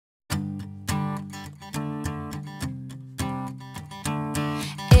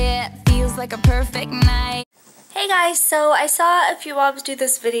feels like a perfect night. Hey guys, so I saw a few moms do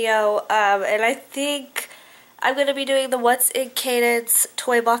this video, and I think I'm going to be doing the What's in Kaidens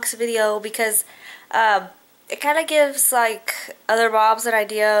toy box video because it kind of gives like other moms an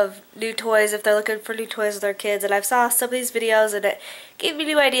idea of new toys if they're looking for new toys with their kids. And I've saw some of these videos and it gave me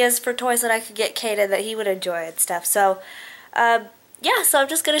new ideas for toys that I could get Kaiden that he would enjoy and stuff. So yeah, so I'm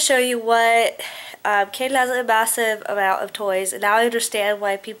just going to show you what Kaiden has a massive amount of toys, and now I understand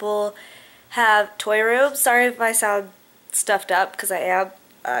why people have toy rooms. Sorry if I sound stuffed up because I am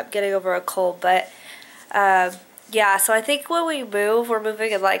getting over a cold, but yeah, so I think when we move, we're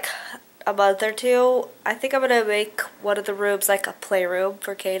moving in like a month or two, I think I'm going to make one of the rooms like a playroom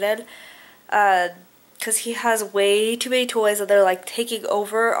for Kaiden, because he has way too many toys and they're like taking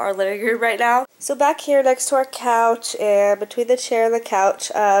over our living room right now. So back here next to our couch and between the chair and the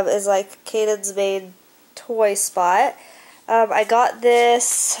couch is like Kaiden's main toy spot. I got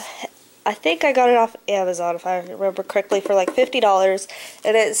this, I think I got it off Amazon if I remember correctly, for like $50,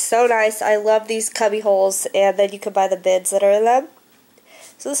 and it's so nice. I love these cubby holes, and then you can buy the bins that are in them.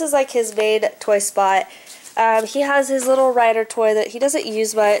 So this is like his main toy spot. He has his little rider toy that he doesn't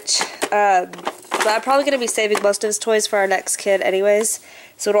use much, but I'm probably going to be saving most of his toys for our next kid anyways,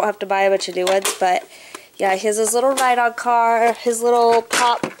 so we don't have to buy a bunch of new ones. But yeah, he has his little ride-on car, his little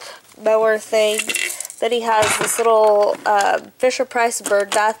pop mower thing. Then he has this little Fisher-Price bird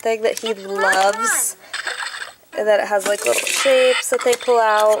bath thing that he loves. And then it has like little shapes that they pull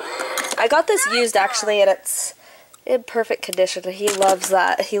out. I got this used actually, and it's in perfect condition. He loves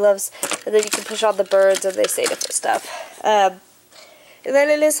that. He loves, and then you can push on the birds and they say different stuff. And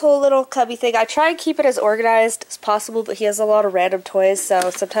then in his whole little cubby thing, I try and keep it as organized as possible, but he has a lot of random toys, so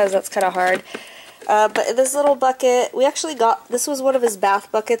sometimes that's kind of hard. But in this little bucket, we actually got, this was one of his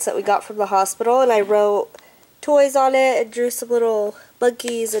bath buckets that we got from the hospital, and I wrote toys on it and drew some little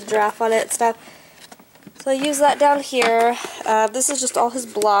monkeys and giraffe on it and stuff. So I use that down here. This is just all his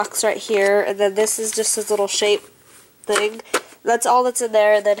blocks right here, and then this is just his little shape thing. That's all that's in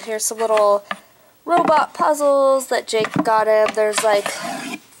there, and then here's some little robot puzzles that Jake got him. There's like,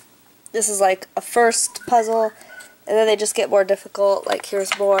 this is like a first puzzle, and then they just get more difficult. Like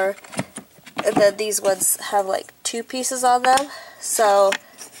here's more. And then these ones have like 2 pieces on them. So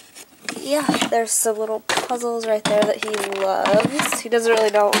yeah, there's some little puzzles right there that he loves. He doesn't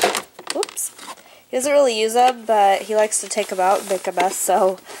really know, oops, he doesn't really use them, but he likes to take them out and make a mess.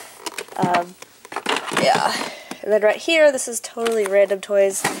 So yeah. And then right here, this is totally random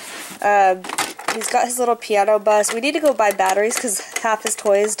toys. He's got his little piano bus. We need to go buy batteries because half his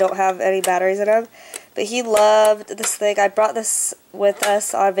toys don't have any batteries in them. But he loved this thing. I brought this with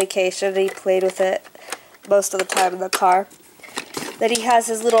us on vacation, and he played with it most of the time in the car. Then he has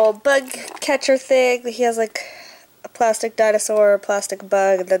his little bug catcher thing. He has like a plastic dinosaur, a plastic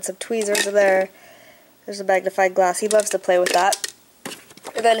bug, and then some tweezers in there. There's a magnifying glass. He loves to play with that.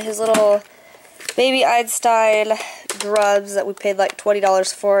 And then his little Baby Einstein drums that we paid like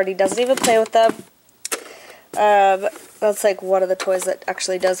 $20 for, and he doesn't even play with them. That's like one of the toys that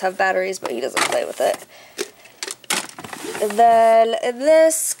actually does have batteries, but he doesn't play with it. And then in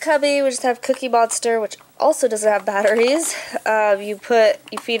this cubby, we just have Cookie Monster, which also doesn't have batteries. You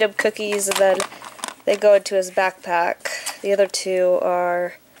feed him cookies, and then they go into his backpack. The other 2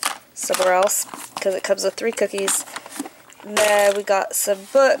 are somewhere else because it comes with 3 cookies. And then we got some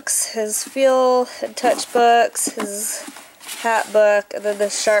books, his feel and touch books, his hat book, and then the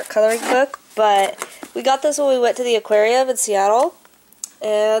shark coloring book. But we got this when we went to the aquarium in Seattle,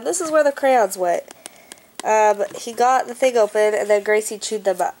 and this is where the crayons went. He got the thing open, and then Gracie chewed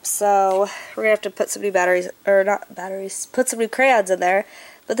them up. So we're going to have to put some new batteries, or not batteries, put some new crayons in there.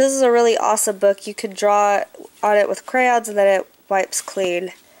 But this is a really awesome book. You can draw on it with crayons, and then it wipes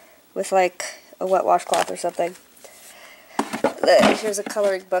clean with like a wet washcloth or something. Then here's a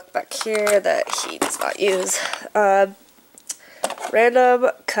coloring book back here that he does not use.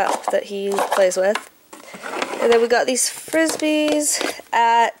 Random cup that he plays with. And then we got these Frisbees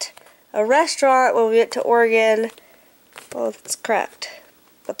at a restaurant when we went to Oregon. Oh, it's cracked.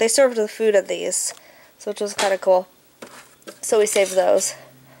 But they served the food in these, so which was kind of cool. So we saved those.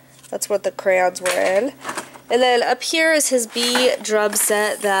 That's what the crayons were in. And then up here is his Bee drum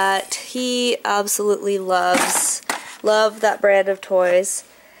set that he absolutely loves. Love that brand of toys.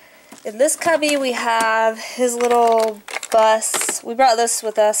 In this cubby we have his little bus. We brought this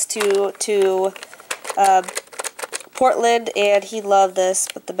with us to Portland, and he loved this,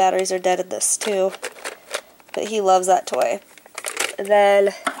 but the batteries are dead in this too. But he loves that toy. And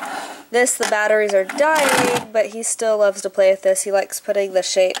then this, the batteries are dying, but he still loves to play with this. He likes putting the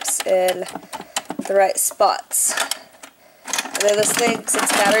shapes in the right spots. And then this thing,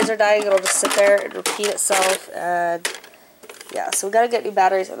 since batteries are dying, it'll just sit there and repeat itself. And yeah, so we gotta get new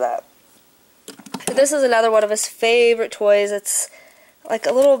batteries in that. And this is another one of his favorite toys. It's like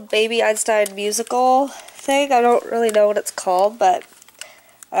a little baby Einstein musical thing. I don't really know what it's called, but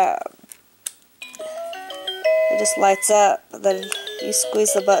it just lights up, and then you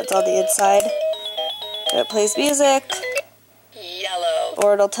squeeze the buttons on the inside, and it plays music. Yellow.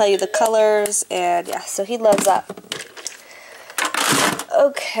 Or it'll tell you the colors, and yeah, so he loves that.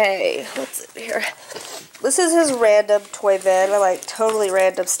 Okay, what's in here? This is his random toy bin. I like totally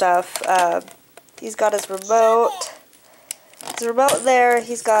random stuff. He's got his remote. His remote there.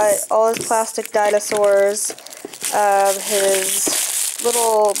 He's got all his plastic dinosaurs. His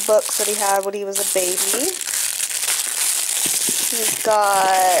little books that he had when he was a baby. He's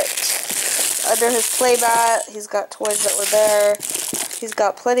got, under his playmat, he's got toys that were there. He's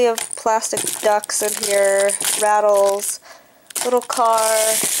got plenty of plastic ducks in here, rattles, little car,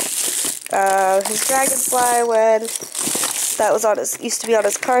 his dragonfly when that was on his, used to be on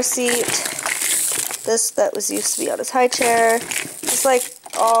his car seat. This that was used to be on his high chair. Just like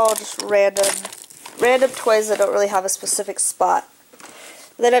all just random toys that don't really have a specific spot.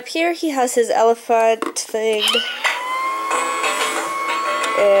 And then up here he has his elephant thing.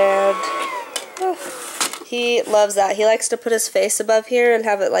 And he loves that. He likes to put his face above here and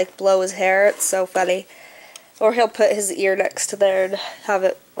have it like blow his hair. It's so funny. Or he'll put his ear next to there and have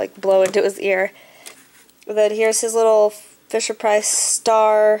it like blow into his ear. And then here's his little Fisher-Price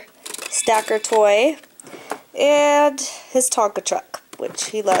star stacker toy. And his Tonka truck, which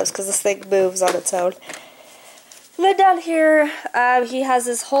he loves because this thing moves on its own. And then down here, he has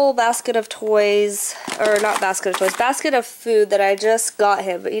this whole basket of toys, or not basket of toys, basket of food that I just got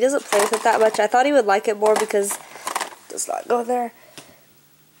him, but he doesn't play with it that much. I thought he would like it more because, it does not go there,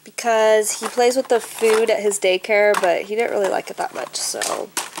 because he plays with the food at his daycare, but he didn't really like it that much, so.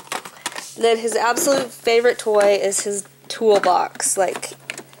 And then his absolute favorite toy is his toolbox. Like,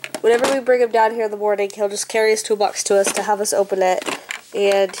 whenever we bring him down here in the morning, he'll just carry his toolbox to us to have us open it.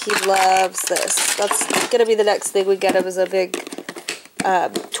 And he loves this. That's going to be the next thing we get him, is a big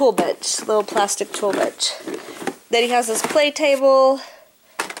tool bench, little plastic tool bench. Then he has this play table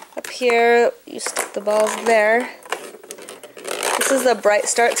up here. You stick the balls in there. This is the Bright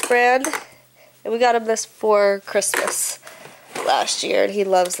Starts brand, and we got him this for Christmas last year, and he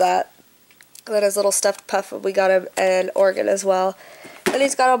loves that. And then his little stuffed puff, we got him an organ as well. And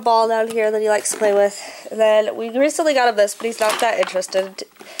he's got a ball down here that he likes to play with. And then we recently got him this, but he's not that interested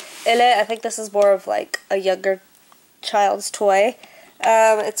in it. I think this is more of like a younger child's toy.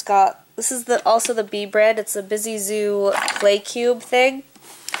 It's got, this is also the B brand. It's a Busy Zoo play cube thing.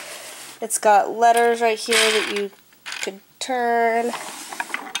 It's got letters right here that you can turn.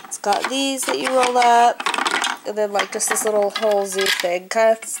 It's got these that you roll up. And then like just this little whole zoo thing.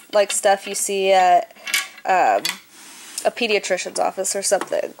 Kind of like stuff you see at a pediatrician's office or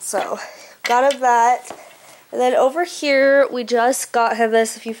something. So, got him that. And then over here, we just got him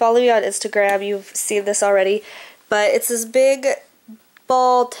this. If you follow me on Instagram, you've seen this already. But it's this big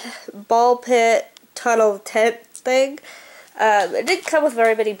ball pit tunnel tent thing. It didn't come with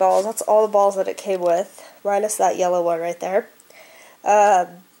very many balls. That's all the balls that it came with, minus that yellow one right there.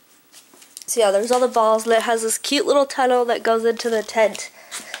 So yeah, there's all the balls, and it has this cute little tunnel that goes into the tent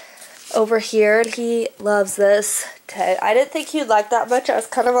over here, and he loves this tent. I didn't think he'd like that much. I was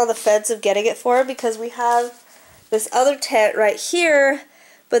kind of on the fence of getting it for him because we have this other tent right here,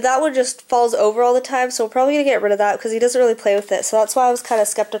 but that one just falls over all the time, so we're probably going to get rid of that because he doesn't really play with it. So that's why I was kind of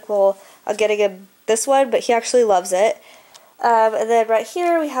skeptical on getting him this one, but he actually loves it. And then right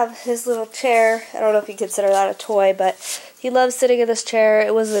here we have his little chair. I don't know if you consider that a toy, but he loves sitting in this chair.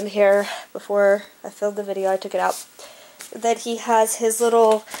 It was in here before I filmed the video. I took it out. And then he has his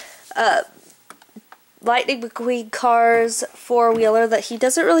little Lightning McQueen cars four-wheeler that he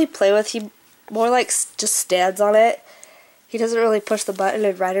doesn't really play with. He more like just stands on it. He doesn't really push the button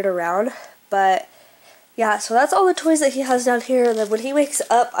and ride it around. But yeah, so that's all the toys that he has down here. And then when he wakes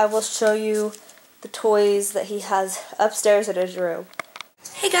up, I will show you the toys that he has upstairs in his room.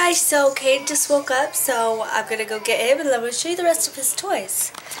 Hey guys, so Kaiden just woke up, so I'm gonna go get him and then I'm gonna show you the rest of his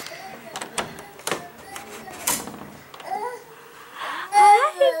toys.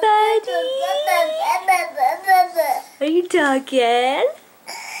 Hi, buddy. Are you talking?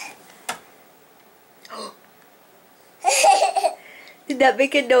 Did that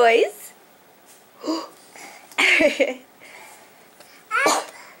make a noise?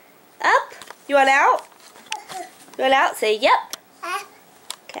 Up? You want out? You want out? Say yep.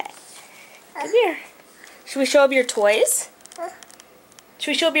 Okay. Come here. Should we show him your toys?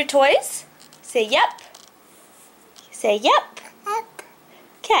 Should we show him your toys? Say yep. Say yep.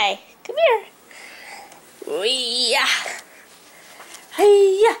 Okay, come here. Yeah.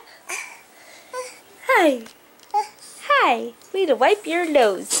 Hiya. Hi. Hi. We need to wipe your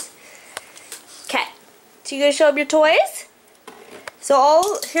nose. Okay. So you gonna show them your toys?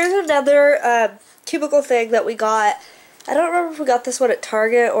 So here's another cubicle thing that we got. I don't remember if we got this one at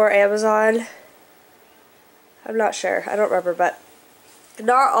Target or Amazon. I'm not sure. I don't remember, but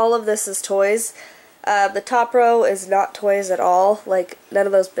not all of this is toys. The top row is not toys at all. Like, none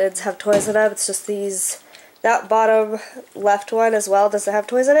of those bins have toys in them. It's just these. That bottom left one as well doesn't have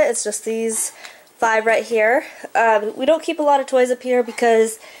toys in it. It's just these 5 right here. We don't keep a lot of toys up here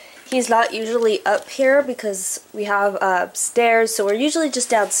because he's not usually up here because we have stairs, so we're usually just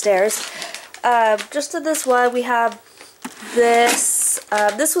downstairs. Just in this one, we have this.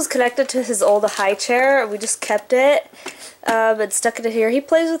 This was connected to his old high chair. We just kept it and stuck it in here. He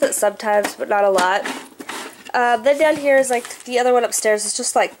plays with it sometimes, but not a lot. Then down here is like the other one upstairs. It's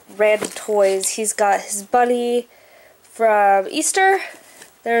just like random toys. He's got his bunny from Easter.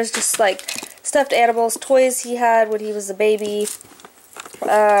 There's just like stuffed animals, toys he had when he was a baby.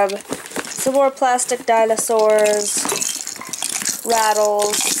 Some more plastic dinosaurs,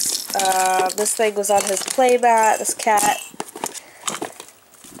 rattles. This thing was on his play mat, this cat.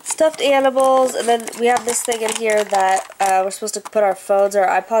 Stuffed animals, and then we have this thing in here that we're supposed to put our phones or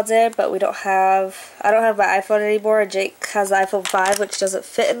our iPods in, but we don't have. I don't have my iPhone anymore, and Jake has the iPhone 5, which doesn't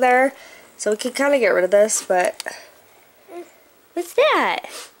fit in there. So we can kind of get rid of this, but what's that?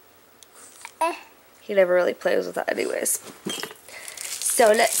 He never really plays with that anyways.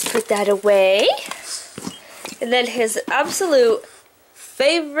 So let's put that away. And then his absolute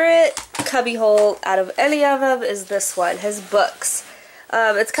favorite cubbyhole out of any of them is this one, his books.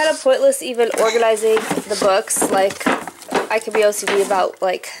 It's kind of pointless even organizing the books. Like, I can be OCD about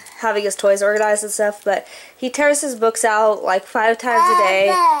like having his toys organized and stuff, but he tears his books out like 5 times a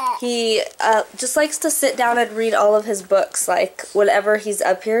day. He just likes to sit down and read all of his books like whenever he's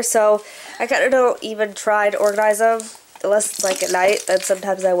up here, so I kind of don't even try to organize them unless it's like at night, then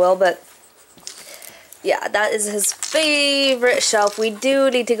sometimes I will, but yeah, that is his favorite shelf. We do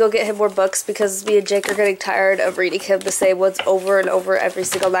need to go get him more books because me and Jake are getting tired of reading him the same ones over and over every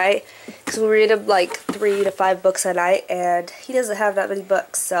single night. Because we read him like 3 to 5 books a night, and he doesn't have that many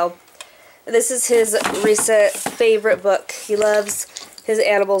books. So this is his recent favorite book. He loves his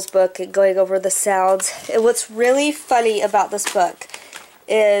animals book and going over the sounds. And what's really funny about this book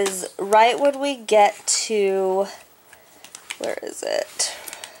is right when we get to, where is it?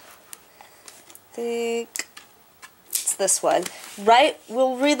 I think it's this one. Right,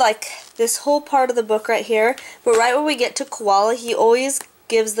 we'll read like this whole part of the book right here, but right when we get to koala, he always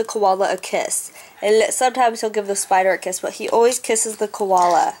gives the koala a kiss. And sometimes he'll give the spider a kiss, but he always kisses the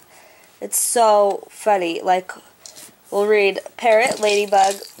koala. It's so funny. Like, we'll read parrot,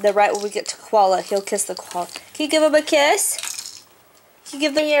 ladybug, then right when we get to koala, he'll kiss the koala. Can you give him a kiss? Can you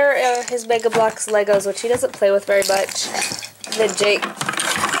give the here his Mega Bloks Legos, which he doesn't play with very much. And then Jake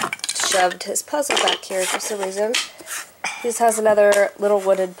shoved his puzzle back here for some reason. This has another little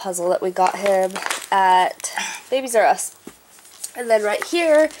wooden puzzle that we got him at Babies R Us. And then right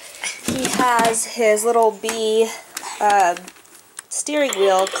here, he has his little bee steering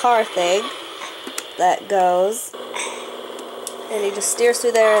wheel car thing that goes. And he just steers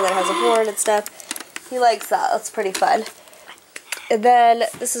through there, and then has a horn and stuff. He likes that. That's pretty fun. And then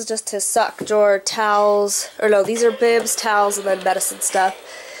this is just his sock drawer, towels. Or no, these are bibs, towels, and then medicine stuff.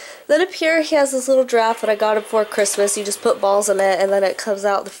 Then up here, he has this little draft that I got him for Christmas. You just put balls in it, and then it comes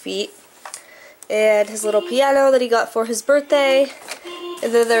out the feet. And his little piano that he got for his birthday.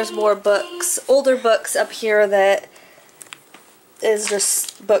 And then there's more books, older books up here that is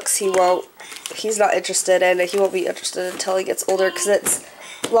just books he's not interested in, and he won't be interested until he gets older because it's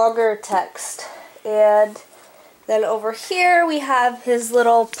longer text. And then over here, we have his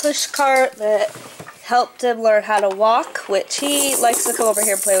little push cart that helped him learn how to walk, which he likes to come over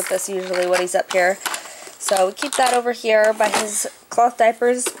here and play with this usually when he's up here. So we keep that over here by his cloth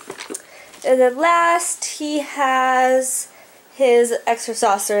diapers. And then last, he has his extra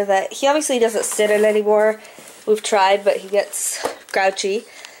saucer that he obviously doesn't sit in anymore. We've tried, but he gets grouchy.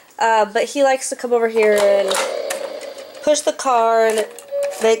 But he likes to come over here and push the car, and it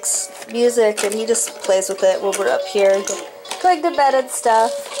makes music, and he just plays with it when we're up here going to bed and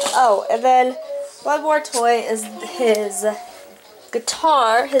stuff. Oh, and then one more toy is his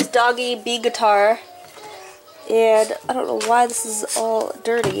guitar, his doggy bee guitar. And I don't know why this is all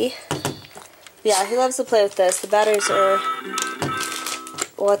dirty. Yeah, he loves to play with this. The batteries are,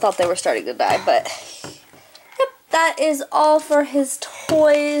 well, I thought they were starting to die, but yep, that is all for his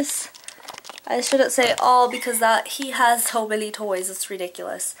toys. I shouldn't say all because that he has so many toys, it's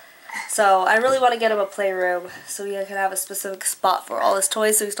ridiculous. So I really want to get him a playroom so he can have a specific spot for all his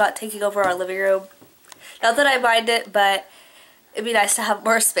toys so he's not taking over our living room. Not that I mind it, but it'd be nice to have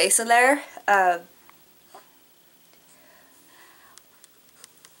more space in there.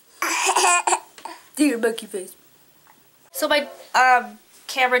 Dear monkey face. So my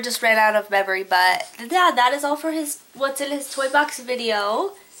camera just ran out of memory, but yeah, that is all for his what's in his toy box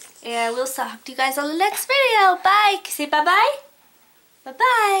video. And we'll talk to you guys on the next video. Bye. Say bye-bye.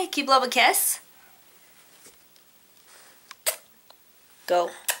 Bye-bye. Can you blow him a kiss?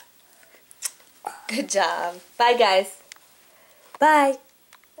 Go. Good job. Bye, guys. Bye.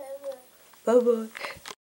 Bye-bye. Bye-bye.